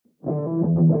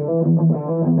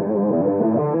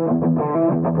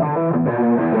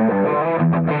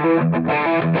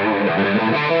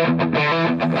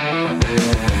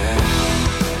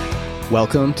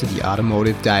Welcome to the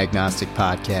Automotive Diagnostic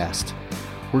Podcast.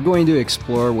 We're going to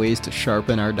explore ways to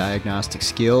sharpen our diagnostic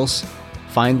skills,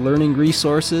 find learning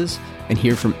resources, and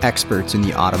hear from experts in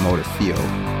the automotive field.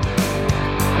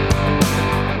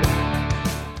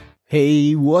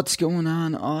 Hey, what's going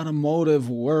on, automotive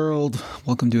world?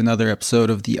 Welcome to another episode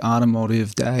of the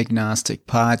Automotive Diagnostic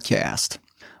Podcast.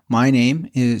 My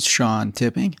name is Sean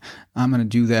Tipping. I'm going to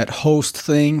do that host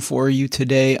thing for you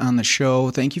today on the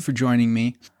show. Thank you for joining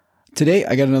me. Today,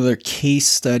 I got another case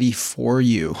study for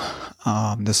you.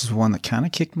 This is one that kind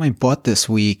of kicked my butt this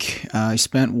week. I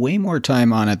spent way more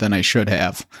time on it than I should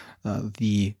have.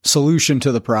 The solution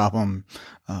to the problem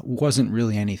wasn't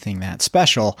really anything that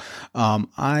special.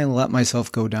 I let myself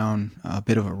go down a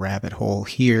bit of a rabbit hole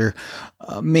here,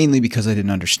 mainly because I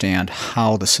didn't understand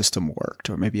how the system worked.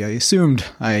 Or maybe I assumed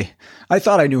I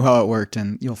thought I knew how it worked,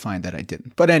 and you'll find that I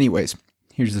didn't. But anyways,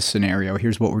 here's the scenario.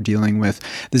 Here's what we're dealing with.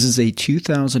 This is a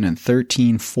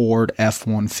 2013 Ford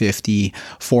F-150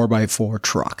 4x4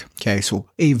 truck. Okay, so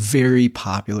a very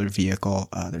popular vehicle.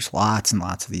 There's lots and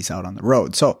lots of these out on the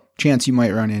road. So chance you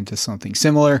might run into something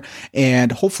similar,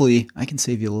 and hopefully I can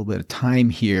save you a little bit of time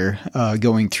here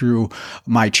going through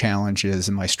my challenges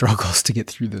and my struggles to get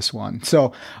through this one.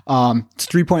 So it's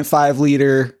 3.5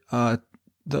 liter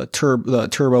the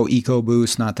turbo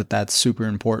EcoBoost, not that that's super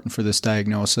important for this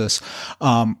diagnosis.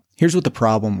 Here's what the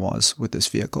problem was with this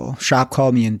vehicle. Shop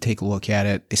called me in to take a look at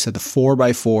it. They said the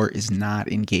 4x4 is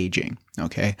not engaging.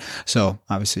 Okay. So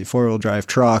obviously 4-wheel drive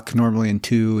truck, normally in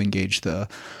two, engage the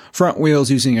front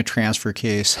wheels using a transfer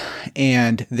case.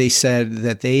 And they said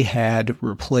that they had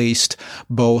replaced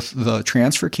both the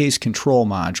transfer case control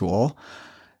module,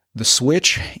 the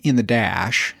switch in the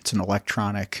dash, it's an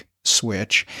electronic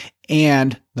switch,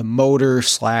 and the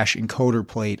motor/encoder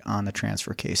plate on the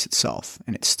transfer case itself.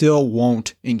 And it still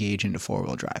won't engage into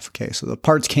 4-wheel drive. Okay, so the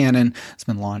parts cannon has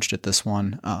been launched at this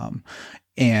one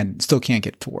and still can't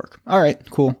get it to work. All right,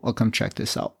 cool. I'll come check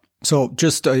this out. So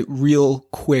just a real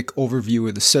quick overview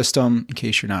of the system in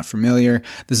case you're not familiar.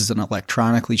 This is an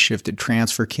electronically shifted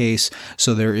transfer case.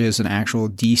 So there is an actual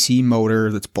DC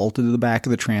motor that's bolted to the back of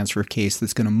the transfer case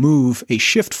that's going to move a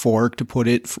shift fork to put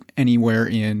it anywhere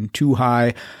in 2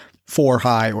 high, 4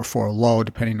 high, or 4 low,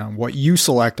 depending on what you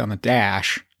select on the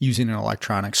dash, using an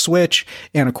electronic switch.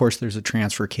 And of course, there's a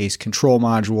transfer case control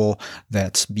module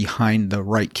that's behind the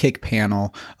right kick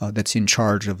panel that's in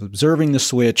charge of observing the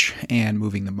switch and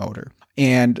moving the motor.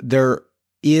 And there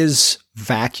is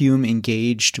vacuum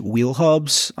engaged wheel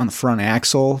hubs on the front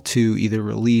axle to either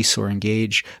release or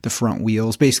engage the front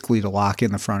wheels, basically to lock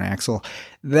in the front axle.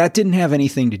 That didn't have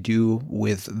anything to do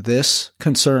with this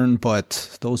concern,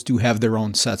 but those do have their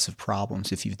own sets of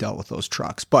problems if you've dealt with those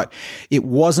trucks. But it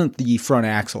wasn't the front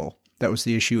axle that was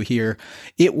the issue here.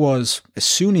 It was as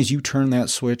soon as you turn that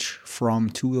switch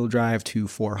from 2-wheel drive to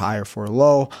 4 high or 4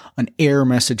 low, an error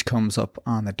message comes up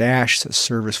on the dash, says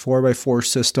service 4x4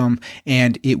 system,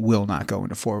 and it will not go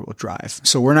into 4-wheel drive.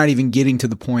 So we're not even getting to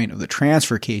the point of the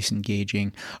transfer case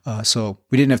engaging. So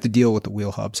we didn't have to deal with the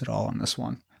wheel hubs at all on this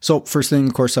one. So first thing,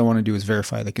 of course, I want to do is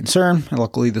verify the concern. And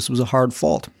luckily, this was a hard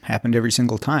fault. Happened every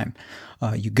single time.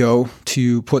 You go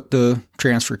to put the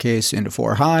transfer case into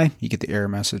 4 high, you get the error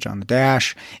message on the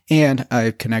dash, and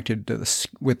I've connected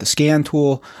with the scan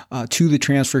tool to the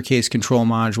transfer case control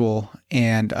module,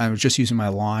 and I was just using my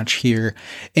launch here,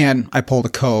 and I pulled a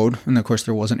code, and of course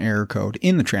there was an error code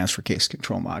in the transfer case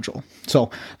control module. So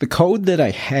the code that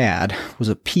I had was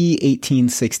a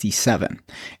P1867,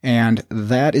 and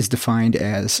that is defined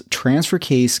as transfer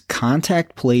case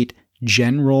contact plate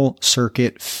general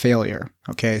circuit failure.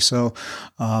 Okay, so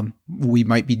we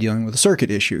might be dealing with a circuit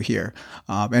issue here.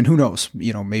 And who knows,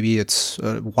 maybe it's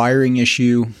a wiring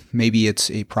issue, maybe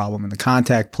it's a problem in the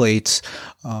contact plates.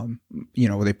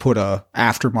 They put a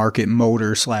aftermarket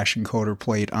motor/encoder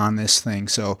plate on this thing.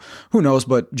 So who knows,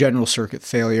 but general circuit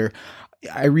failure.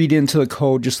 I read into the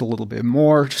code just a little bit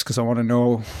more just because I want to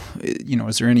know,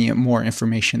 is there any more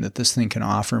information that this thing can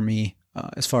offer me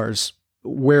as far as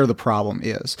where the problem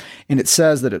is. And it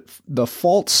says that the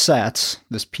fault sets,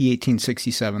 this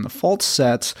P1867, the fault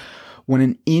sets when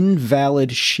an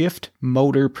invalid shift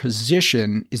motor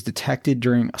position is detected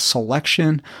during a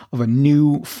selection of a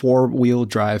new 4-wheel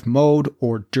drive mode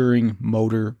or during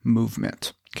motor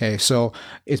movement. Okay, so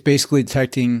it's basically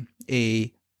detecting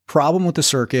a problem with the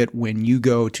circuit when you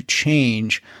go to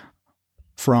change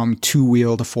from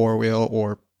 2-wheel to 4-wheel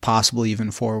or possibly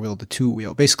even four-wheel to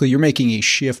two-wheel. Basically, you're making a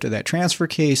shift of that transfer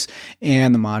case,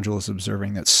 and the module is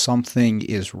observing that something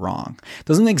is wrong. It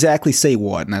doesn't exactly say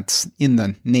what, and that's in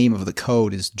the name of the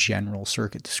code is general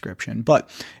circuit description, but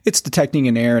it's detecting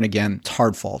an error, and again, it's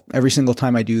hard fault. Every single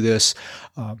time I do this,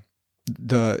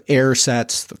 the error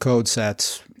sets, the code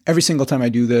sets. Every single time I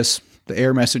do this, the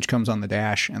error message comes on the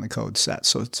dash and the code sets,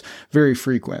 so it's very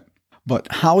frequent. But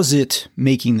how is it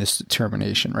making this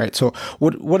determination, right? So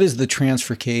what is the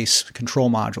transfer case control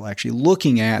module actually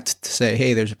looking at to say,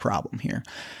 hey, there's a problem here?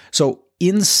 So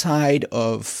inside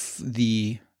of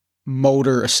the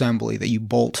motor assembly that you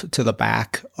bolt to the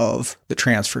back of the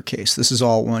transfer case, this is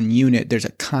all one unit, there's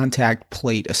a contact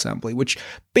plate assembly, which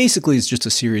basically is just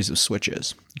a series of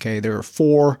switches. Okay, there are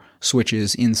 4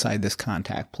 switches inside this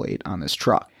contact plate on this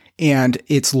truck. And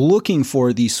it's looking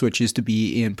for these switches to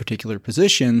be in particular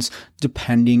positions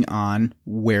depending on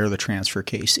where the transfer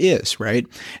case is, right?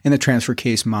 And the transfer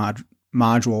case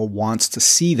module wants to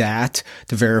see that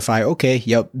to verify, okay,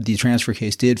 yep, the transfer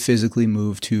case did physically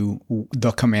move to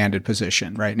the commanded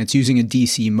position, right? And it's using a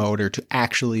DC motor to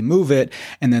actually move it.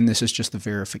 And then this is just the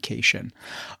verification.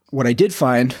 What I did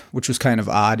find, which was kind of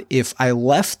odd, if I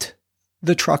left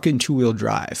the truck in two-wheel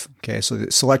drive, okay, so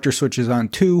the selector switch is on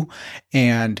 2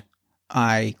 and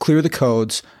I clear the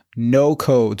codes, no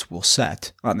codes will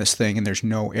set on this thing and there's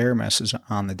no error message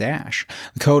on the dash.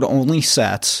 The code only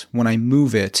sets when I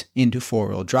move it into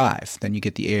four-wheel drive. Then you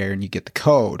get the error and you get the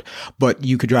code. But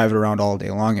you could drive it around all day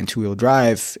long in two-wheel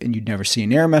drive and you'd never see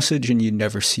an error message and you'd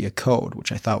never see a code,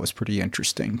 which I thought was pretty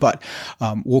interesting. But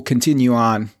we'll continue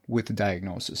on with the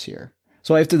diagnosis here.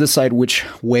 So I have to decide which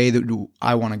way do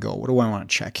I want to go. What do I want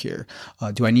to check here?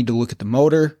 Do I need to look at the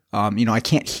motor? I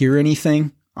can't hear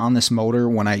anything on this motor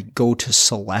when I go to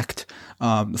select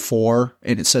 4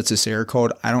 and it sets this error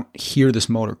code. I don't hear this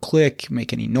motor click,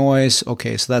 make any noise.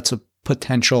 Okay, so that's a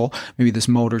potential. Maybe this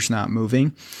motor's not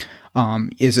moving.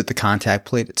 Is it the contact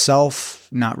plate itself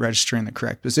not registering the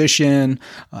correct position,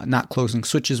 not closing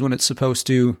switches when it's supposed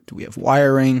to? Do we have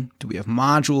wiring? Do we have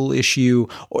module issue?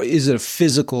 Or is it a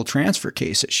physical transfer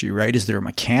case issue, right? Is there a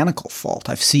mechanical fault?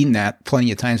 I've seen that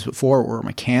plenty of times before where a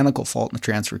mechanical fault in the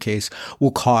transfer case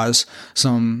will cause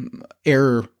some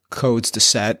error codes to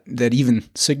set that even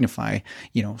signify,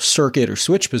 circuit or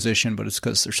switch position, but it's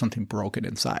because there's something broken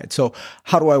inside. So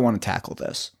how do I want to tackle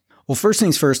this? Well, first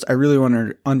things first, I really want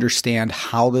to understand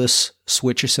how this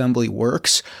switch assembly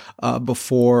works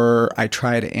before I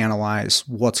try to analyze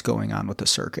what's going on with the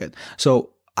circuit.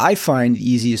 So I find the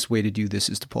easiest way to do this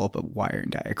is to pull up a wiring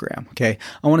diagram. Okay.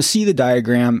 I want to see the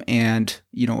diagram and,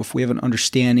 if we have an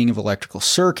understanding of electrical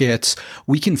circuits,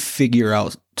 we can figure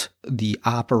out the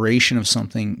operation of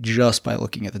something just by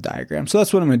looking at the diagram. So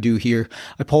that's what I'm going to do here.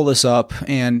 I pull this up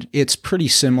and it's pretty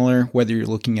similar whether you're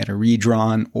looking at a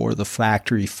redrawn or the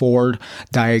factory Ford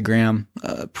diagram,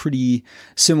 pretty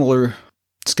similar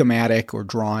schematic or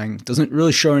drawing. Doesn't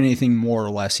really show anything more or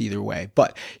less either way,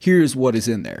 but here's what is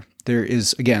in there. There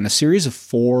is, again, a series of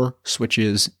 4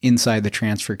 switches inside the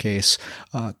transfer case.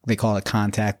 They call it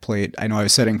contact plate. I know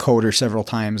I've said encoder several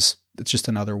times. It's just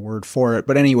another word for it.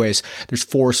 But anyways, there's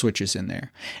 4 switches in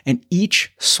there. And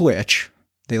each switch,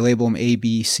 they label them A,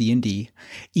 B, C, and D.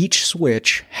 Each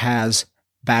switch has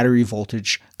battery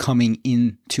voltage coming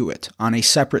into it on a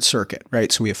separate circuit,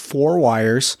 right? So we have 4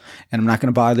 wires, and I'm not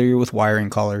going to bother you with wiring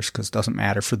colors because it doesn't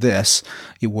matter for this.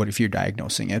 It would if you're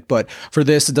diagnosing it. But for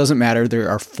this, it doesn't matter. There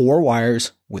are 4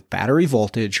 wires with battery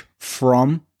voltage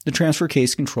from the transfer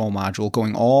case control module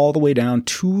going all the way down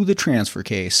to the transfer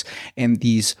case. And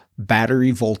these battery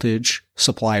voltage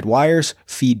supplied wires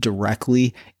feed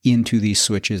directly into these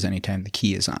switches anytime the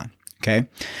key is on. Okay.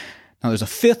 Now there's a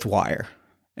 5th wire.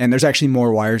 And there's actually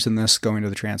more wires in this going to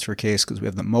the transfer case because we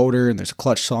have the motor and there's a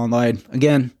clutch solenoid.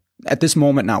 Again, at this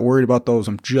moment, not worried about those.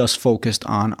 I'm just focused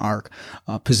on our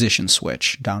position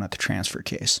switch down at the transfer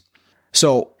case.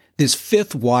 So this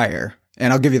 5th wire,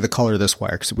 and I'll give you the color of this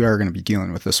wire because we are going to be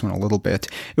dealing with this one a little bit.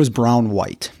 It was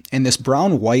brown-white. And this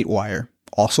brown-white wire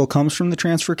also comes from the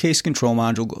transfer case control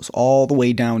module, goes all the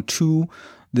way down to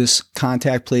this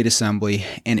contact plate assembly,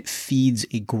 and it feeds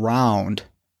a ground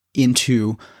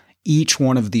into each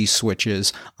one of these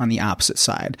switches on the opposite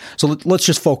side. So let's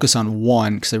just focus on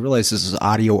one because I realize this is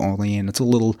audio only and it's a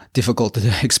little difficult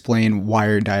to explain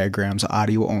wire diagrams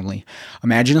audio only.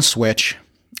 Imagine a switch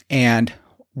and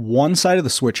one side of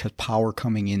the switch has power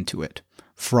coming into it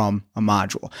from a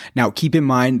module. Now keep in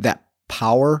mind that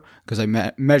power, because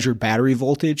I measured battery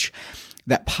voltage,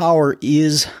 that power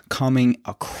is coming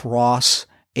across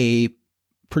a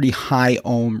pretty high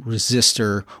ohm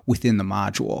resistor within the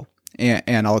module.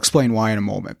 And I'll explain why in a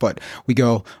moment. But we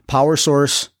go power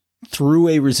source through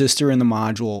a resistor in the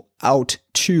module out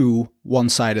to one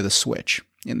side of the switch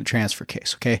in the transfer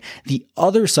case, okay? The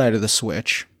other side of the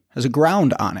switch has a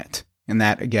ground on it, and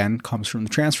that, again, comes from the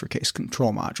transfer case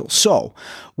control module. So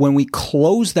when we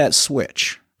close that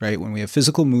switch, right, when we have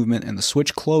physical movement and the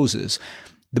switch closes,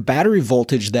 the battery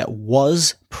voltage that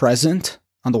was present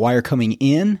on the wire coming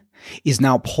in is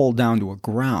now pulled down to a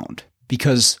ground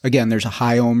because, again, there's a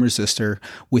high ohm resistor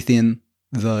within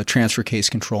the transfer case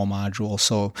control module.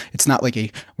 So it's not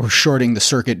like we're shorting the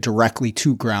circuit directly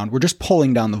to ground. We're just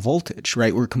pulling down the voltage,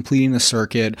 right? We're completing the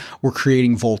circuit. We're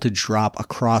creating voltage drop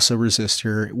across a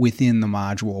resistor within the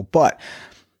module. But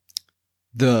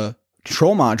the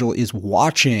control module is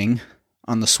watching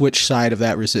on the switch side of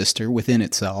that resistor within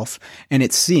itself, and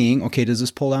it's seeing, okay, does this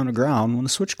pull down to ground when the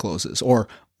switch closes? Or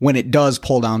when it does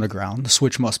pull down to ground, the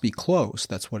switch must be closed.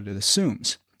 That's what it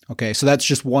assumes. Okay, so that's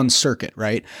just one circuit,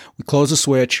 right? We close the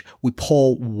switch, we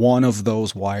pull one of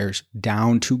those wires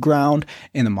down to ground,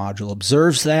 and the module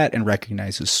observes that and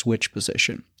recognizes switch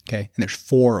position. Okay, and there's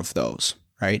 4 of those,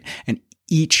 right? And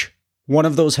each one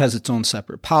of those has its own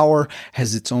separate power,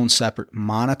 has its own separate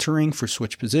monitoring for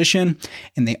switch position,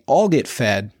 and they all get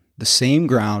fed the same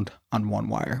ground on one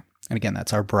wire. And again,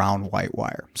 that's our brown-white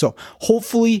wire. So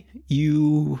hopefully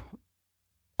you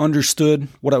understood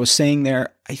what I was saying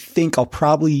there. I think I'll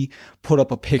probably put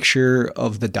up a picture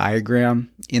of the diagram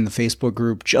in the Facebook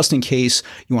group just in case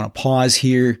you want to pause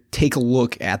here, take a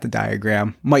look at the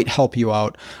diagram. Might help you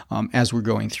out as we're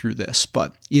going through this.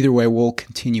 But either way, we'll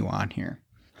continue on here.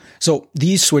 So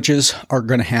these switches are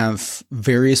going to have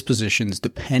various positions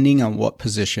depending on what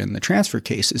position the transfer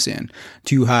case is in.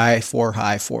 2 high, 4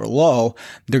 high, 4 low.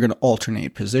 They're going to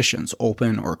alternate positions,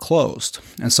 open or closed.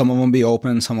 And some of them be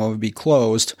open, some of them be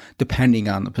closed, depending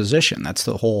on the position. That's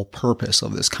the whole purpose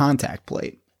of this contact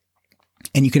plate.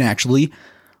 And you can actually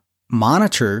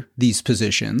monitor these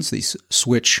positions, these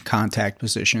switch contact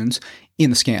positions in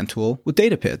the scan tool with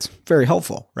data PIDs. Very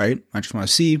helpful, right? I just want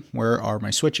to see where are my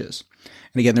switches.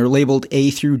 And again, they're labeled A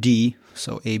through D,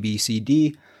 so A, B, C,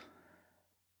 D.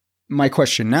 My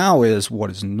question now is,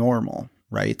 what is normal,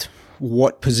 right?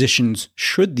 What positions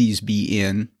should these be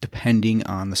in depending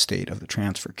on the state of the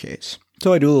transfer case?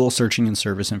 So I do a little searching in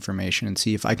service information and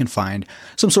see if I can find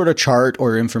some sort of chart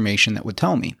or information that would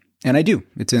tell me. And I do.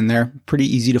 It's in there. Pretty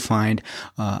easy to find.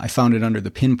 I found it under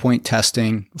the pinpoint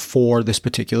testing for this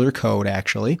particular code,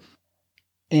 actually.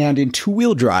 And in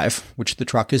two-wheel drive, which the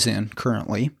truck is in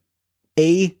currently,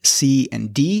 A, C,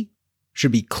 and D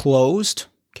should be closed,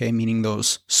 okay, meaning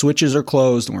those switches are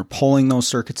closed and we're pulling those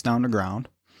circuits down to ground.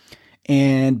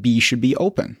 And B should be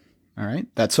open, all right?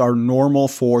 That's our normal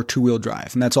for two-wheel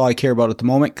drive. And that's all I care about at the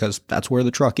moment because that's where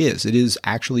the truck is. It is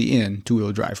actually in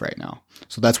two-wheel drive right now.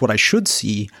 So that's what I should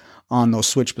see on those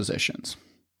switch positions.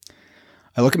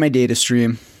 I look at my data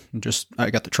stream, I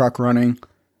got the truck running.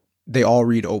 They all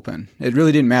read open. It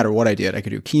really didn't matter what I did. I could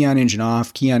do key on engine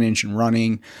off, key on engine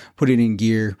running, put it in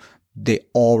gear. They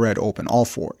all read open, all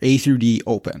 4, A through D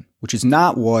open, which is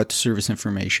not what service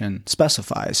information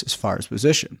specifies as far as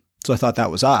position. So I thought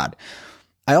that was odd.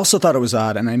 I also thought it was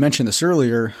odd, and I mentioned this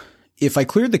earlier, if I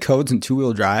cleared the codes in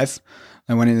two-wheel drive,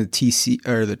 I went into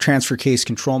the transfer case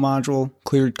control module,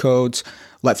 cleared codes,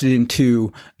 left it in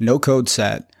 2, no code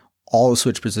set, all the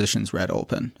switch positions read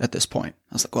open at this point.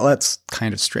 I was like, well, that's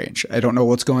kind of strange. I don't know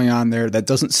what's going on there. That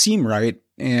doesn't seem right.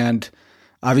 And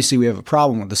obviously we have a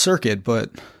problem with the circuit,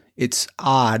 but it's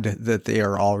odd that they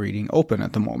are all reading open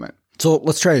at the moment. So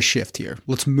let's try a shift here.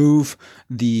 Let's move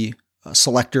the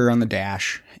selector on the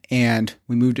dash, and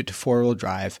we moved it to four-wheel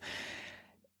drive.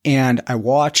 And I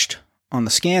watched on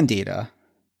the scan data,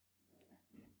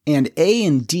 and A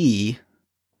and D,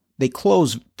 they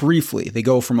close briefly. They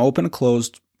go from open to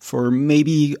closed for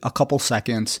maybe a couple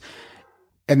seconds,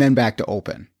 and then back to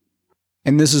open.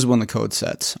 And this is when the code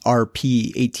sets,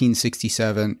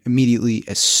 RP1867, immediately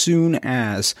as soon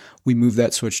as we move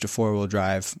that switch to four-wheel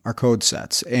drive, our code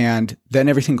sets, and then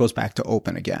everything goes back to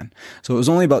open again. So it was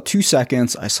only about 2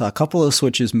 seconds. I saw a couple of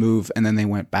switches move, and then they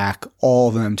went back, all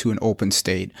of them to an open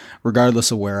state,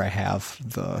 regardless of where I have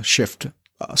the shift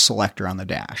selector on the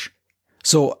dash.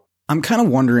 So I'm kind of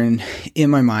wondering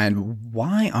in my mind,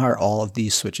 why are all of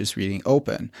these switches reading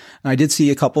open? And I did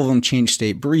see a couple of them change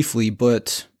state briefly,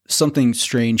 but something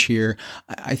strange here.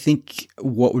 I think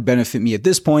what would benefit me at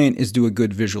this point is do a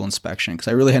good visual inspection because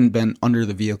I really hadn't been under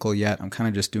the vehicle yet. I'm kind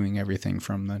of just doing everything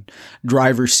from the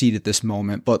driver's seat at this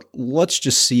moment, but let's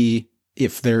just see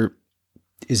if there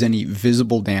is any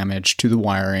visible damage to the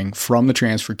wiring from the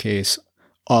transfer case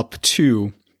up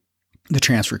to the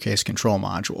transfer case control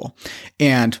module.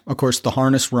 And of course, the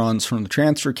harness runs from the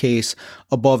transfer case,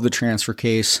 above the transfer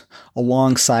case,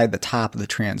 alongside the top of the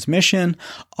transmission,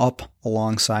 up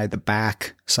alongside the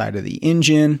back side of the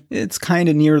engine. It's kind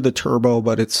of near the turbo,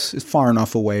 but it's far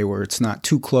enough away where it's not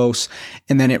too close.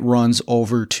 And then it runs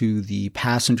over to the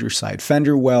passenger side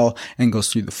fender well and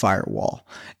goes through the firewall.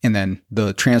 And then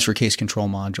the transfer case control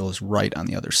module is right on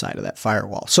the other side of that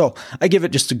firewall. So I give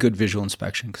it just a good visual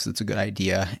inspection because it's a good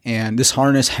idea. And this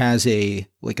harness has a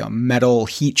metal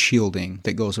heat shielding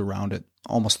that goes around it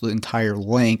almost the entire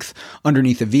length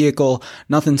underneath the vehicle.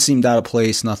 Nothing seemed out of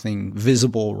place, nothing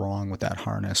visible wrong with that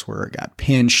harness where it got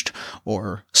pinched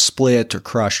or split or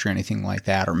crushed or anything like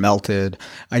that, or melted.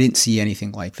 I didn't see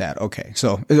anything like that. Okay,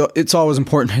 so it's always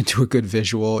important to do a good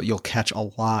visual. You'll catch a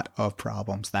lot of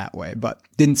problems that way, but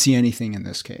didn't see anything in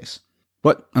this case.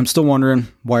 But I'm still wondering,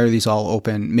 why are these all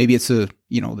open? Maybe it's the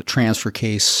transfer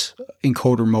case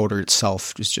encoder motor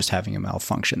itself is just having a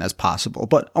malfunction. That's possible.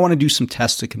 But I want to do some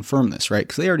tests to confirm this, right?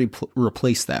 Because they already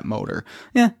replaced that motor.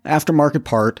 Yeah, aftermarket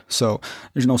part. So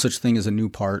there's no such thing as a new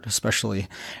part, especially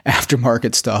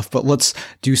aftermarket stuff. But let's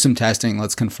do some testing.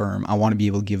 Let's confirm. I want to be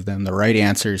able to give them the right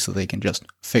answers so they can just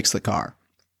fix the car.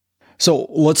 So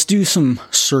let's do some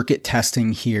circuit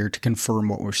testing here to confirm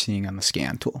what we're seeing on the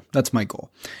scan tool. That's my goal.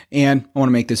 And I want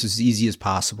to make this as easy as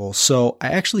possible. So I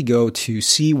actually go to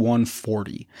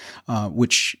C140,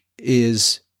 which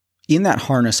is in that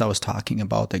harness I was talking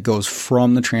about that goes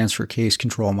from the transfer case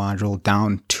control module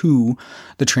down to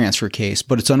the transfer case,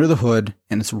 but it's under the hood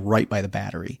and it's right by the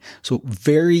battery. So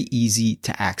very easy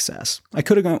to access. I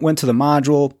could have went to the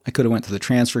module, I could have went to the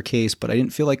transfer case, but I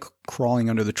didn't feel like crawling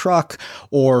under the truck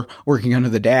or working under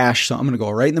the dash. So I'm going to go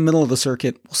right in the middle of the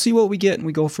circuit. We'll see what we get and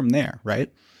we go from there,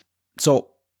 right? So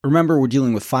remember, we're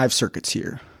dealing with 5 circuits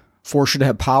here. 4 should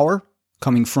have power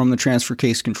coming from the transfer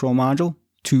case control module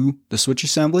to the switch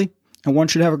assembly, and 1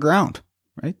 should have a ground,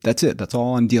 right? That's it. That's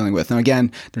all I'm dealing with. Now,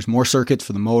 again, there's more circuits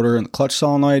for the motor and the clutch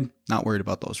solenoid. Not worried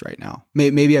about those right now.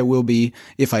 Maybe I will be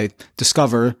if I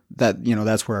discover that,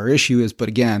 that's where our issue is. But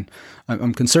again,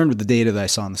 I'm concerned with the data that I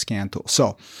saw on the scan tool.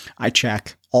 So I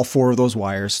check all 4 of those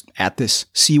wires at this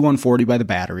C140 by the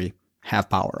battery, have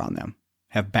power on them,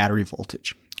 have battery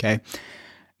voltage, okay?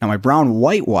 Now my brown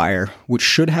white wire, which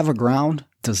should have a ground,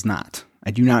 does not.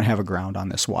 I do not have a ground on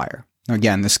this wire. Now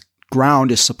again, this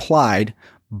ground is supplied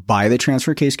by the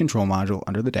transfer case control module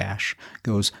under the dash,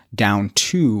 goes down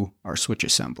to our switch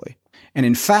assembly. And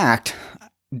in fact,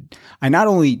 I not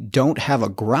only don't have a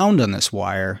ground on this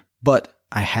wire, but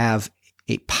I have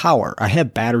a power. I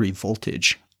have battery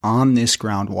voltage on this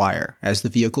ground wire as the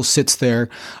vehicle sits there.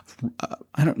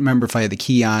 I don't remember if I had the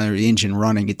key on or the engine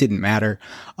running. It didn't matter.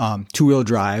 2-wheel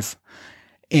drive.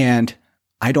 And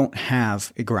I don't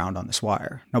have a ground on this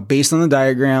wire. Now, based on the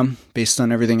diagram, based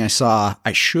on everything I saw,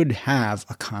 I should have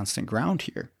a constant ground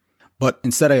here. But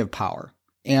instead I have power.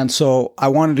 And so I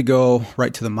wanted to go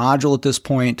right to the module at this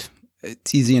point.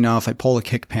 It's easy enough. I pull the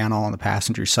kick panel on the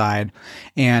passenger side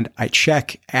and I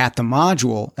check at the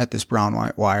module at this brown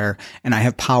white wire and I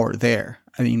have power there.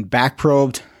 I mean, back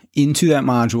probed into that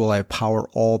module, I have power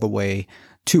all the way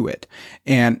to it.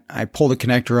 And I pull the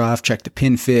connector off, check the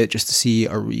pin fit just to see,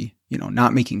 are we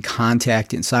not making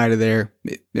contact inside of there.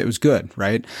 It was good,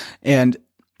 right? And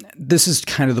this is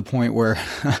kind of the point where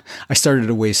I started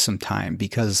to waste some time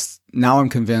because now I'm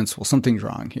convinced, well, something's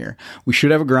wrong here. We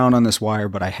should have a ground on this wire,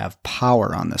 but I have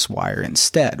power on this wire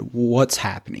instead. What's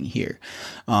happening here?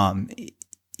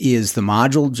 Is the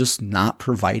module just not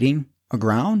providing a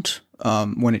ground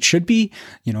when it should be?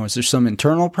 Is there some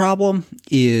internal problem?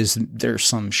 Is there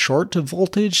some short to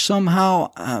voltage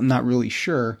somehow? I'm not really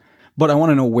sure. But I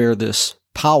want to know where this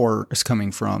power is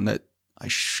coming from, that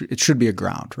it should be a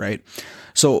ground, right?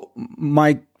 So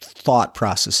my thought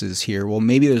process is here, well,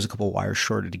 maybe there's a couple wires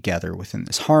shorted together within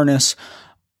this harness.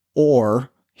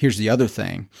 Or here's the other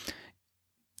thing.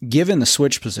 Given the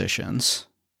switch positions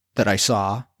that I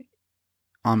saw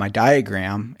on my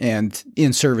diagram and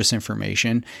in service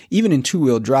information, even in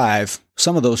 2-wheel drive,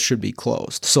 some of those should be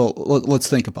closed. So let's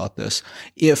think about this.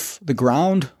 If the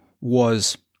ground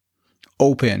was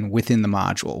open within the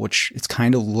module, which it's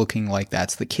kind of looking like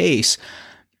that's the case,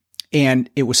 and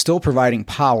it was still providing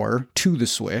power to the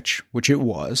switch, which it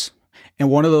was,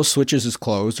 and one of those switches is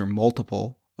closed or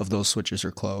multiple of those switches are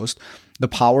closed, the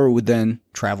power would then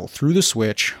travel through the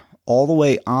switch all the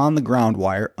way on the ground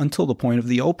wire until the point of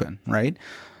the open, right?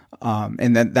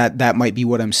 And that might be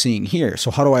what I'm seeing here. So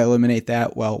how do I eliminate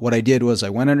that? Well, what I did was I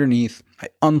went underneath, I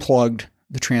unplugged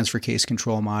the transfer case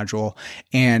control module,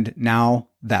 and now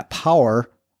that power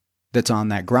that's on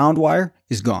that ground wire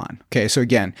is gone. Okay, so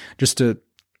again, just to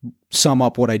sum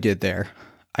up what I did there,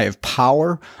 I have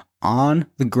power on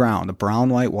the ground, the brown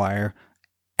white wire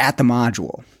at the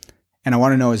module. And I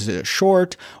want to know, is it a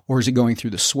short or is it going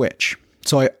through the switch?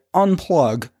 So I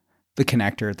unplug the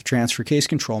connector at the transfer case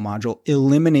control module,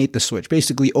 eliminate the switch,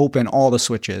 basically open all the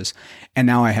switches. And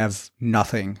now I have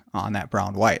nothing on that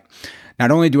brown white.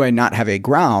 Not only do I not have a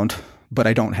ground, but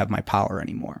I don't have my power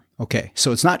anymore. Okay,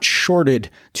 so it's not shorted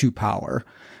to power.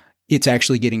 It's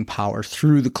actually getting power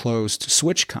through the closed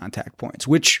switch contact points,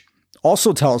 which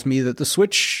also tells me that the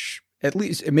switch, at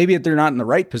least, maybe they're not in the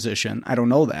right position. I don't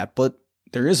know that, but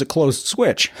there is a closed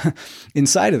switch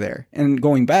inside of there. And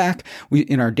going back,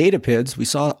 in our data PIDs, we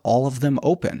saw all of them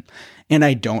open. And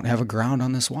I don't have a ground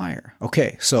on this wire.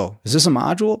 Okay, so is this a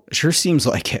module? It sure seems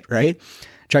like it, right?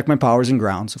 Check my powers and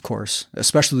grounds, of course,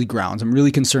 especially grounds. I'm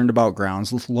really concerned about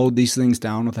grounds. Let's load these things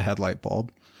down with a headlight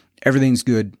bulb. Everything's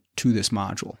good to this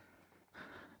module.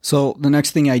 So the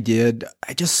next thing I did,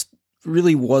 I just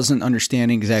really wasn't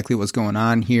understanding exactly what's going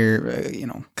on here.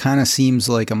 Kind of seems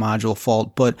like a module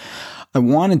fault, but I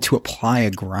wanted to apply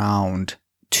a ground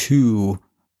to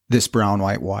this brown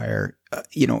white wire,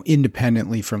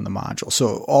 independently from the module.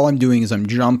 So all I'm doing is I'm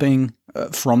jumping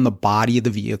from the body of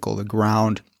the vehicle, the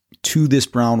ground, to this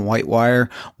brown white wire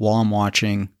while I'm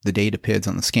watching the data PIDs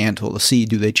on the scan tool to see,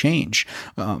 do they change?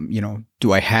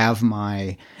 Do I have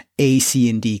my A, C,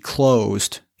 and D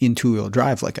closed in two-wheel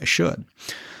drive like I should?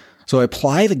 So I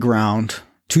apply the ground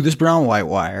to this brown white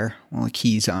wire while the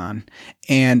key's on,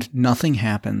 and nothing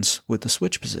happens with the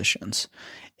switch positions.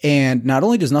 And not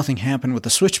only does nothing happen with the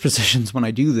switch positions when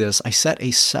I do this, I set a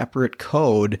separate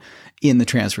code in the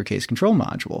transfer case control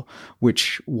module,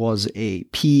 which was a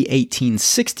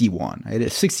P1861. I had a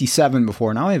 67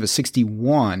 before. Now I have a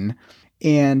 61.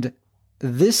 And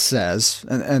this says,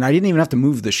 and I didn't even have to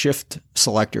move the shift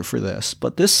selector for this,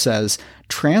 but this says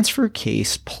transfer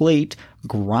case plate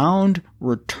ground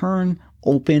return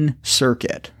open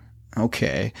circuit.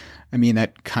 Okay. I mean,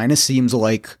 that kind of seems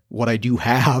like what I do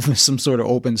have, some sort of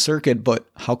open circuit, but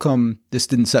how come this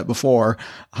didn't set before?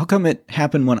 How come it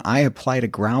happened when I applied a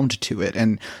ground to it?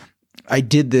 And I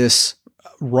did this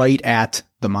right at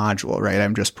the module, right?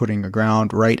 I'm just putting a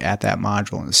ground right at that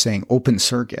module and it's saying open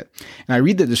circuit. And I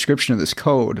read the description of this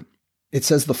code. It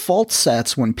says the fault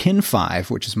sets when pin 5,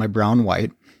 which is my brown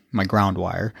white, my ground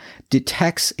wire,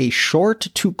 detects a short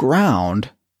to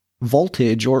ground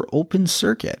voltage or open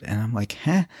circuit. And I'm like,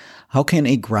 how can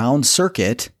a ground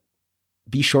circuit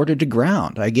be shorted to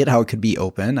ground? I get how it could be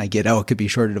open. I get how it could be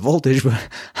shorted to voltage, but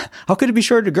how could it be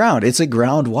shorted to ground? It's a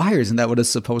ground wire. Isn't that what it's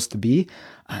supposed to be?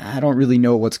 I don't really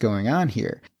know what's going on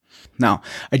here. Now,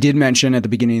 I did mention at the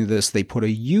beginning of this, they put a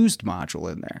used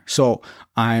module in there. So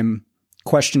I'm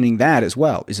questioning that as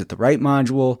well. Is it the right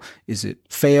module? Is it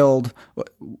failed?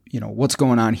 What's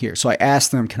going on here? So I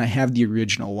asked them, can I have the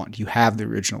original one? Do you have the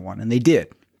original one? And they did.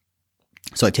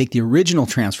 So I take the original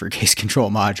transfer case control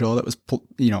module that was,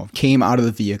 came out of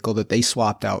the vehicle that they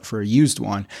swapped out for a used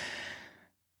one,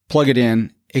 plug it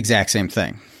in, exact same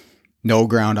thing. No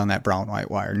ground on that brown white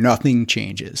wire. Nothing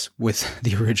changes with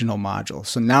the original module.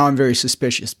 So now I'm very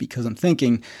suspicious because I'm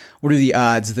thinking, what are the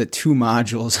odds that two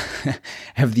modules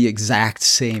have the exact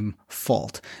same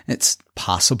fault? It's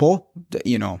possible,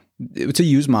 it's a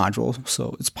used module,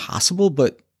 so it's possible,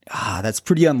 but that's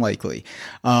pretty unlikely.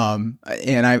 And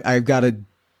I've got to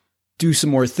do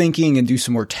some more thinking and do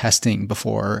some more testing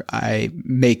before I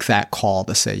make that call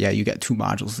to say, yeah, you got two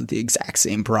modules with the exact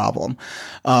same problem.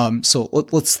 So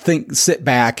let's sit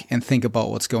back and think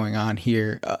about what's going on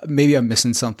here. Maybe I'm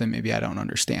missing something. Maybe I don't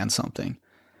understand something.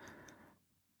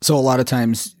 So a lot of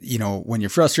times, when you're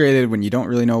frustrated, when you don't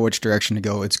really know which direction to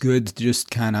go, it's good to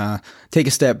just kind of take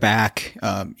a step back.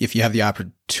 If you have the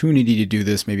opportunity to do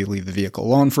this, maybe leave the vehicle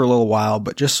alone for a little while,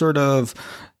 but just sort of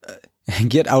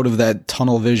get out of that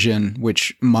tunnel vision,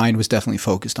 which mine was definitely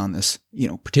focused on this,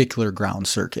 particular ground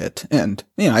circuit. And,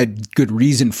 I had good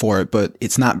reason for it, but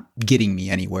it's not getting me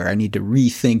anywhere. I need to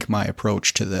rethink my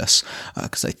approach to this,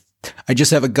 because I just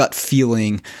have a gut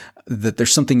feeling that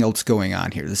there's something else going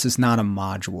on here. This is not a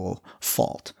module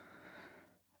fault.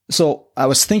 So I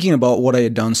was thinking about what I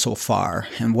had done so far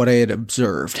and what I had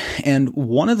observed. And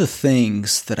one of the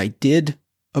things that I did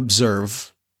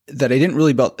observe that I didn't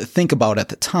really think about at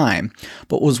the time,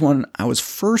 but was when I was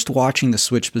first watching the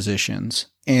switch positions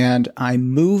and I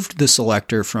moved the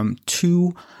selector from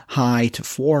 2 high to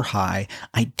 4 high,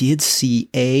 I did see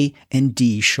A and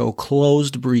D show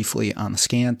closed briefly on the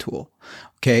scan tool.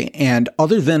 Okay. And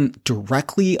other than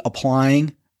directly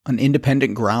applying an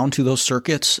independent ground to those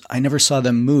circuits, I never saw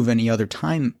them move any other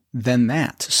time than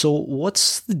that. So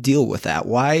what's the deal with that?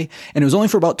 Why? And it was only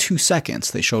for about 2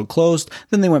 seconds. They showed closed,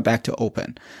 then they went back to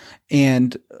open.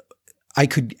 And I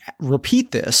could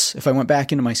repeat this. If I went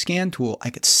back into my scan tool, I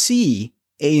could see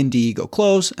A and D go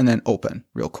close and then open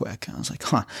real quick. I was like,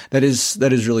 that is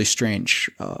really strange.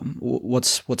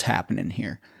 What's happening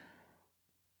here?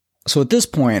 So at this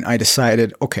point, I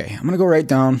decided, okay, I'm going to go right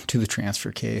down to the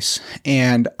transfer case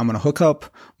and I'm going to hook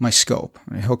up my scope.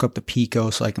 I'm going to hook up the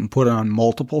Pico so I can put it on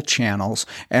multiple channels,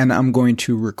 and I'm going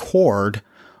to record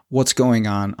what's going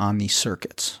on these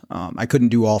circuits. I couldn't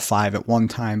do all 5 at one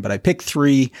time, but I picked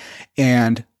 3,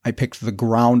 and I picked the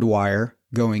ground wire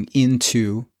going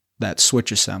into that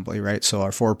switch assembly, right? So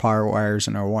our 4 power wires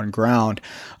and our 1 ground.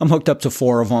 I'm hooked up to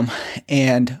 4 of them,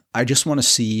 and I just want to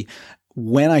see,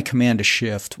 when I command a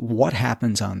shift, what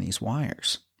happens on these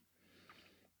wires.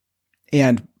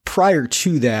 And prior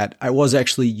to that, I was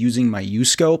actually using my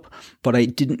U-scope, but I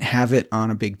didn't have it on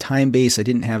a big time base. I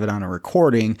didn't have it on a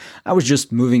recording. I was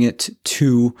just moving it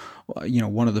to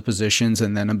one of the positions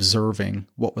and then observing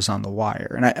what was on the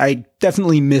wire. And I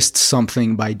definitely missed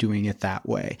something by doing it that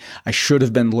way. I should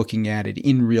have been looking at it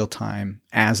in real time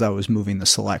as I was moving the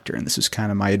selector. And this is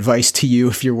kind of my advice to you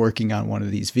if you're working on one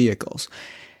of these vehicles.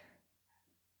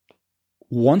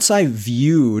 Once I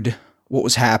viewed what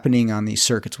was happening on these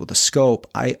circuits with a scope,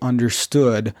 I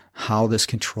understood how this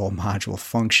control module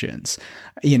functions.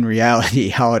 In reality,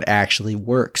 how it actually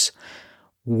works.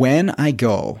 When I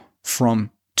go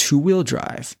from 2-wheel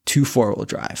drive to 4-wheel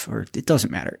drive, or it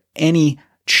doesn't matter, any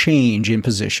change in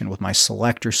position with my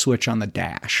selector switch on the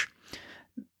dash,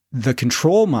 the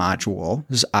control module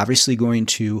is obviously going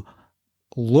to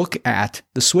look at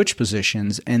the switch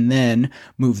positions and then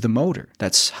move the motor.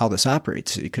 That's how this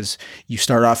operates, because you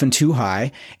start off in 2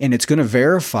 high and it's going to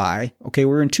verify, okay,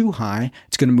 we're in 2 high.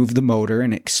 It's going to move the motor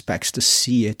and it expects to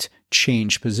see it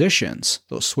change positions.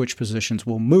 Those switch positions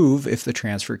will move if the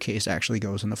transfer case actually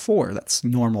goes into 4. That's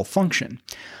normal function.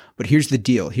 But here's the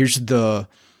deal. Here's the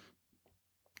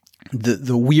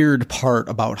weird part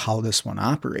about how this one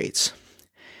operates.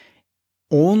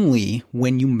 Only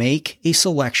when you make a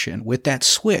selection with that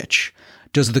switch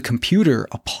does the computer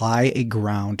apply a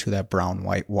ground to that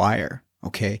brown-white wire.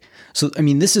 Okay. So, I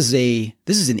mean, this is an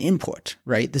input,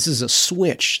 right? This is a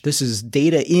switch. This is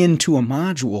data into a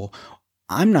module.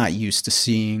 I'm not used to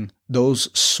seeing those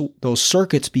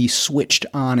circuits be switched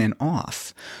on and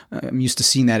off. I'm used to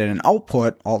seeing that in an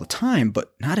output all the time,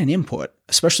 but not an input,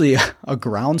 especially a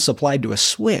ground supplied to a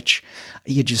switch.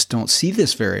 You just don't see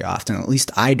this very often. At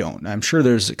least I don't. I'm sure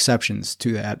there's exceptions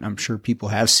to that. I'm sure people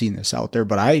have seen this out there,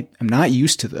 but I am not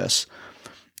used to this.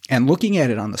 And looking at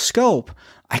it on the scope,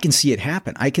 I can see it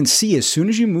happen. I can see as soon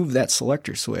as you move that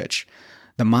selector switch,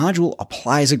 the module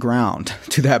applies a ground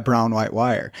to that brown-white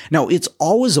wire. Now, it's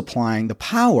always applying the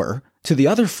power to the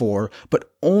other 4,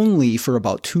 but only for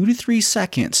about 2 to 3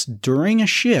 seconds during a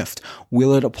shift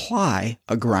will it apply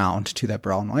a ground to that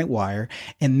brown-white wire,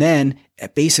 and then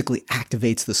it basically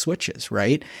activates the switches,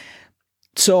 right?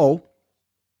 So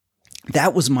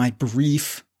that was my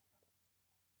brief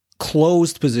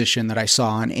closed position that I saw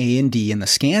on A and D in the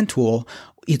scan tool.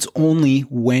 It's only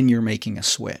when you're making a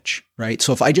switch, right?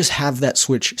 So if I just have that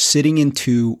switch sitting in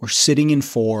 2 or sitting in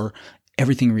 4,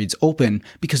 everything reads open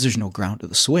because there's no ground to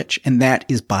the switch. And that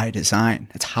is by design.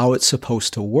 That's how it's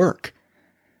supposed to work.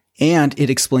 And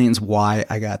it explains why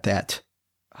I got that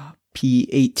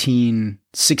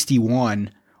P1861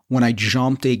 when I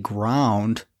jumped a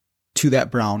ground to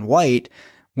that brown white.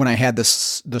 When I had the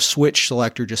switch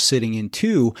selector just sitting in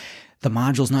 2, the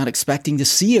module's not expecting to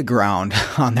see a ground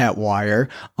on that wire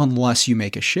unless you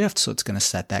make a shift. So it's going to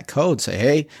set that code, say,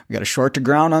 hey, we got a short to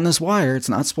ground on this wire. It's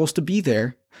not supposed to be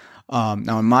there.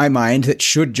 Now, in my mind, it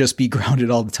should just be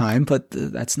grounded all the time, but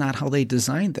that's not how they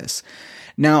designed this.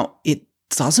 Now, it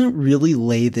doesn't really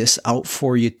lay this out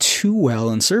for you too well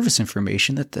in service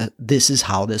information that this is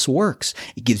how this works.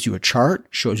 It gives you a chart,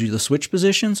 shows you the switch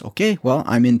positions. Okay, well,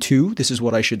 I'm in 2. This is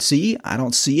what I should see. I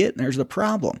don't see it, and there's the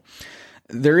problem.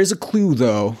 There is a clue,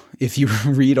 though, if you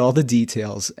read all the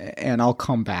details, and I'll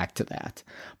come back to that.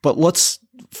 But let's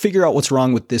figure out what's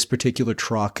wrong with this particular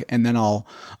truck, and then I'll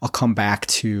come back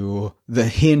to the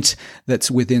hint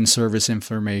that's within service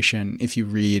information if you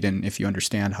read and if you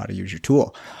understand how to use your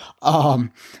tool.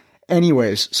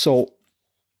 Anyways, so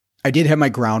I did have my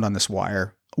ground on this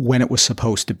wire when it was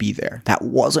supposed to be there. That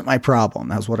wasn't my problem.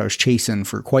 That was what I was chasing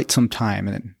for quite some time,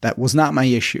 and that was not my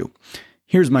issue.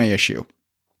 Here's my issue.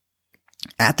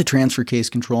 At the transfer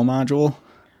case control module,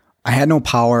 I had no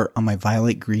power on my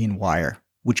violet green wire,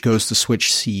 which goes to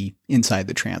switch C inside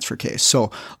the transfer case. So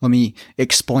let me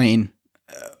explain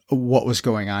what was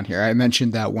going on here. I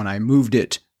mentioned that when I moved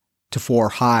it to 4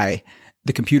 high,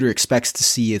 the computer expects to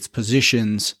see its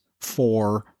positions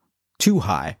for 2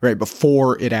 high, right,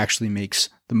 before it actually makes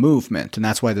the movement. And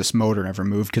that's why this motor never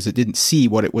moved, because it didn't see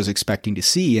what it was expecting to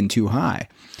see in too high.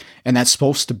 And that's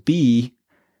supposed to be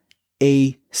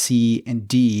A, C, and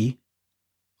D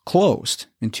closed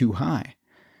in too high.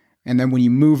 And then when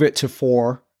you move it to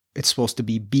 4, it's supposed to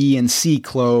be B and C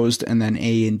closed and then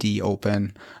A and D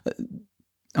open.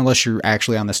 Unless you're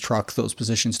actually on this truck, those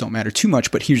positions don't matter too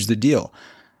much. But here's the deal.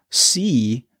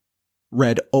 C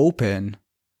read open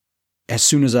as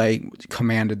soon as I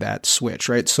commanded that switch,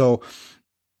 right? So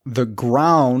the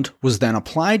ground was then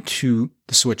applied to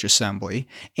the switch assembly,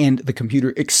 and the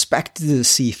computer expected to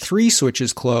see 3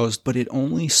 switches closed, but it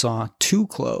only saw 2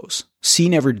 close. C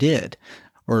never did,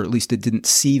 or at least it didn't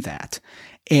see that.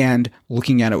 And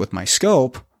looking at it with my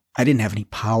scope, I didn't have any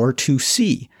power to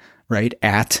see, right,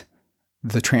 at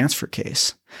the transfer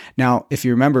case. Now, if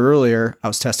you remember earlier, I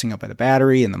was testing up by the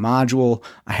battery and the module.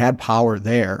 I had power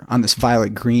there on this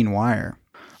violet green wire.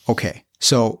 Okay,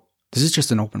 so this is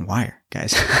just an open wire,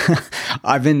 guys.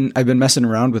 I've been messing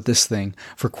around with this thing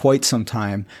for quite some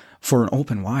time for an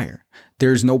open wire.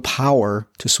 There's no power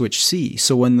to switch C.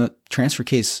 So when the transfer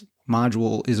case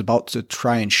module is about to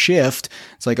try and shift,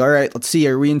 it's like, all right, let's see,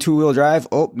 are we in 2-wheel drive?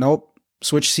 Oh, nope.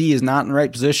 Switch C is not in the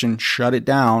right position. Shut it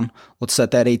down. Let's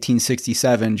set that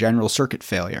 1867 general circuit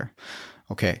failure.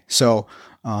 Okay, so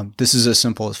this is as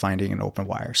simple as finding an open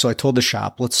wire. So I told the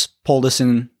shop, let's pull this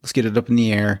in, let's get it up in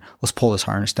the air, let's pull this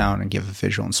harness down and give a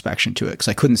visual inspection to it, because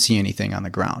I couldn't see anything on the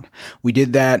ground. We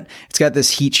did that. It's got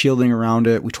this heat shielding around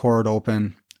it. We tore it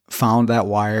open, found that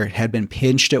wire. It had been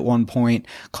pinched at one point,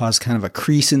 caused kind of a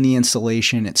crease in the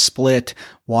insulation. It split,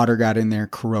 water got in there,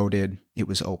 corroded. It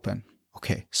was open.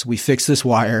 Okay, so we fixed this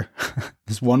wire,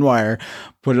 this one wire,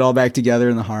 put it all back together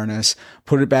in the harness,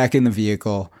 put it back in the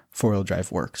vehicle, 4-wheel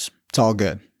drive works. It's all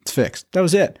good. It's fixed. That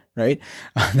was it, right?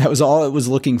 That was all it was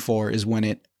looking for, is when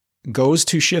it goes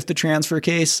to shift the transfer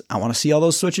case, I want to see all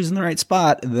those switches in the right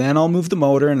spot, then I'll move the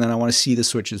motor, and then I want to see the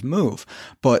switches move.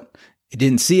 But it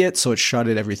didn't see it, so it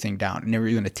shutted everything down. It never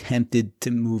even attempted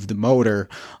to move the motor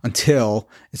until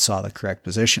it saw the correct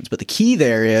positions. But the key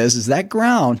there is that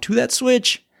ground to that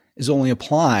switch is only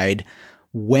applied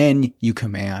when you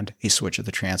command a switch of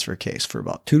the transfer case for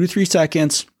about 2 to 3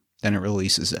 seconds, then it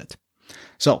releases it.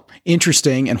 So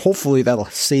interesting, and hopefully that'll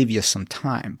save you some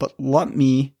time. But let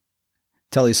me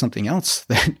tell you something else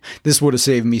that this would have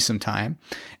saved me some time,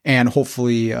 and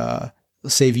hopefully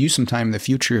save you some time in the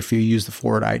future if you use the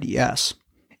Ford IDS.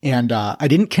 And I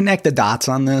didn't connect the dots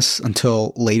on this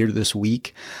until later this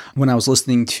week when I was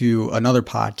listening to another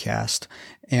podcast,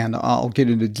 and I'll get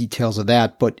into details of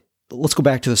that. But let's go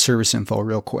back to the service info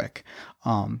real quick.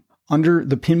 Under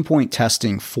the pinpoint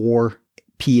testing for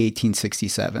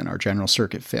P1867, our general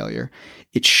circuit failure,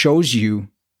 it shows you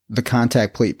the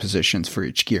contact plate positions for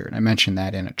each gear. And I mentioned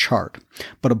that in a chart.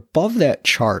 But above that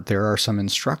chart, there are some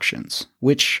instructions,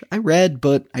 which I read,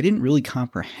 but I didn't really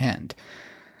comprehend.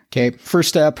 Okay, first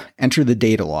step, enter the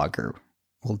data logger.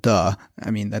 Well, duh.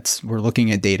 I mean, we're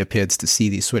looking at data PIDs to see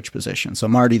these switch positions. So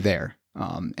I'm already there.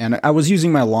 And I was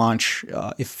using my launch.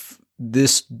 If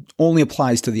this only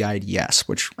applies to the IDS,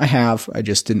 which I have, I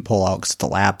just didn't pull out because it's a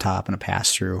laptop and a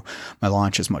pass-through. My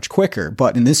launch is much quicker.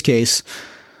 But in this case,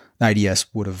 the IDS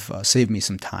would have saved me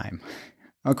some time.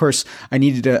 Of course, I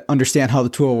needed to understand how the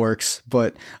tool works.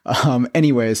 But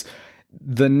anyways,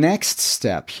 the next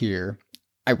step here,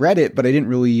 I read it, but I didn't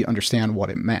really understand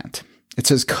what it meant. It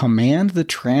says command the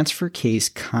transfer case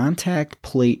contact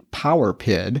plate power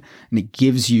PID, and it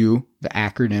gives you the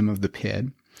acronym of the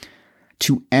PID,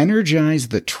 to energize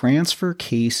the transfer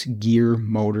case gear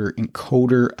motor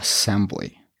encoder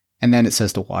assembly. And then it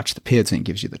says to watch the PIDs, and it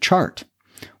gives you the chart.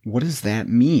 What does that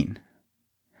mean?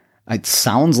 It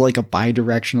sounds like a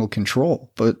bidirectional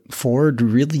control, but Ford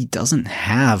really doesn't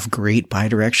have great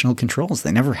bidirectional controls.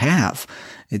 They never have.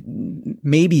 It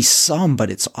maybe some,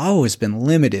 but it's always been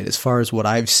limited as far as what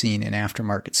I've seen in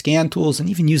aftermarket scan tools, and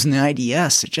even using the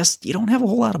IDS. You don't have a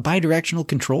whole lot of bidirectional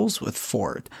controls with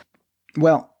Ford.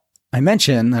 Well, I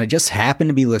mentioned that I just happened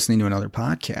to be listening to another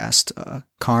podcast,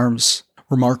 Carm's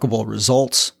Remarkable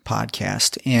Results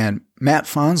podcast, and Matt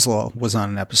Fanslow was on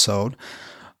an episode,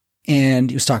 and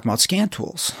he was talking about scan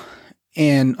tools.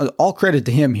 And all credit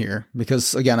to him here,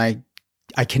 because again,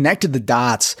 I connected the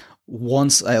dots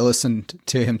once I listened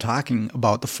to him talking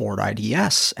about the Ford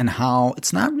IDS and how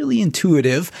it's not really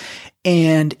intuitive,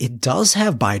 and it does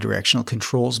have bidirectional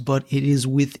controls, but it is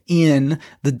within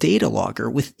the data logger,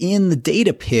 within the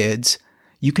data PIDs.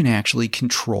 You can actually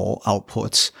control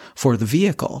outputs for the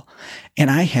vehicle. And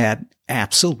I had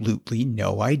absolutely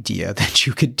no idea that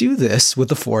you could do this with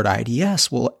the Ford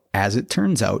IDS. Well, as it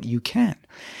turns out, you can.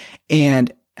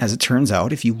 And as it turns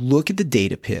out, if you look at the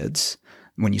data PIDs,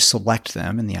 when you select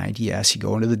them in the IDS, you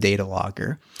go into the data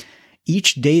logger.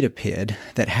 Each data PID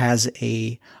that has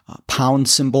a pound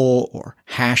symbol or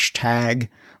hashtag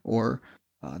or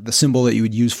the symbol that you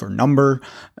would use for number,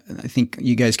 I think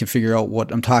you guys can figure out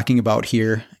what I'm talking about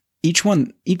here. Each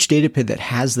data PID that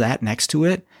has that next to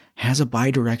it has a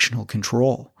bidirectional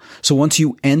control. So once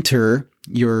you enter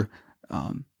your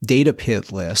data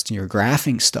PID list and your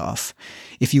graphing stuff,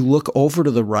 if you look over to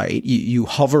the right, you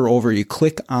hover over, you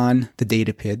click on the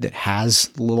data PID that has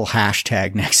the little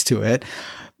hashtag next to it.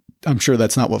 I'm sure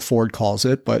that's not what Ford calls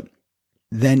it, but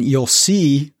then you'll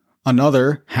see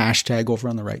another hashtag over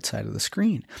on the right side of the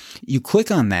screen. You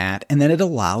click on that, and then it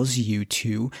allows you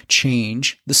to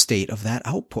change the state of that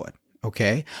output.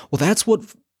 Okay. Well, that's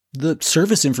what the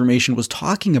service information was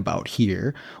talking about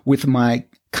here with my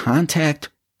contact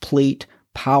plate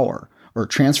power or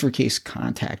transfer case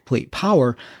contact plate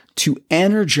power to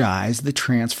energize the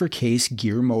transfer case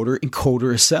gear motor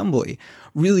encoder assembly.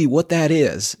 Really what that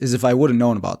is if I would have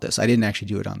known about this, I didn't actually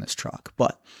do it on this truck,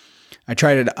 but I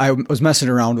tried it. I was messing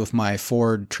around with my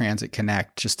Ford Transit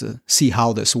Connect just to see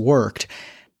how this worked.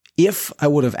 If I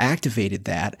would have activated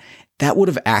that would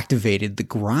have activated the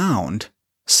ground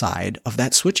side of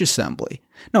that switch assembly.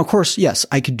 Now, of course, yes,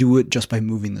 I could do it just by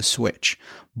moving the switch,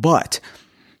 but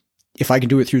if I could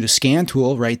do it through the scan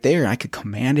tool right there, I could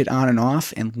command it on and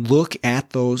off and look at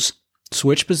those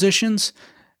switch positions.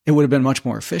 It would have been much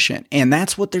more efficient. And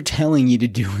that's what they're telling you to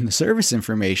do in the service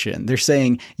information. They're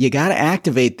saying you got to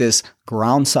activate this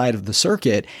ground side of the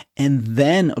circuit and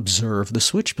then observe the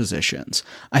switch positions.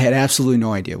 I had absolutely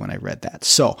no idea when I read that.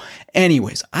 So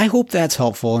anyways, I hope that's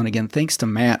helpful. And again, thanks to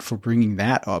Matt for bringing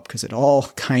that up because it all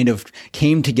kind of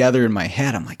came together in my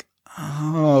head. I'm like,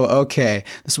 oh, okay.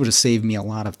 This would have saved me a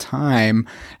lot of time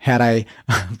had I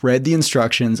read the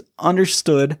instructions,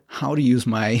 understood how to use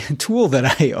my tool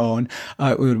that I own.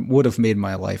 It would have made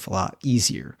my life a lot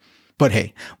easier. But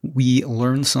hey, we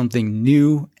learn something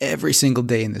new every single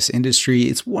day in this industry.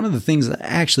 It's one of the things that I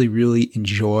actually really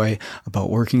enjoy about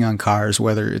working on cars,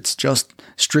 whether it's just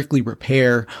strictly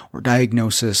repair or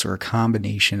diagnosis or a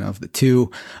combination of the two.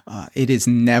 It is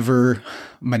never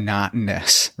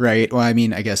monotonous, right? Well, I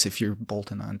mean, I guess if you're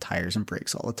bolting on tires and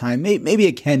brakes all the time, maybe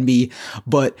it can be,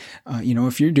 but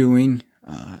if you're doing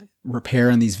repair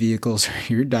on these vehicles,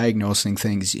 you're diagnosing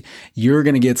things, you're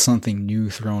going to get something new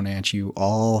thrown at you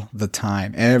all the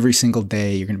time. Every single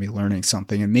day, you're going to be learning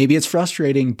something. And maybe it's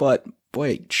frustrating, but boy,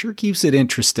 it sure keeps it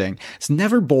interesting. It's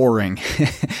never boring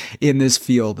in this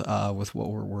field with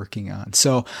what we're working on.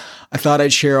 So I thought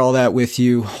I'd share all that with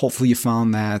you. Hopefully you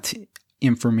found that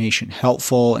information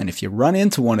helpful. And if you run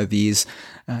into one of these,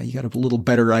 you got a little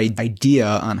better idea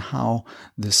on how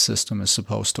this system is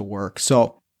supposed to work.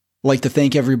 So I'd like to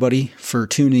thank everybody for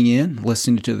tuning in,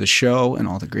 listening to the show, and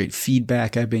all the great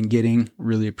feedback I've been getting.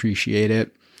 Really appreciate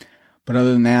it. But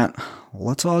other than that,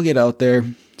 let's all get out there,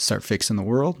 start fixing the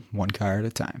world one car at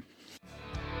a time.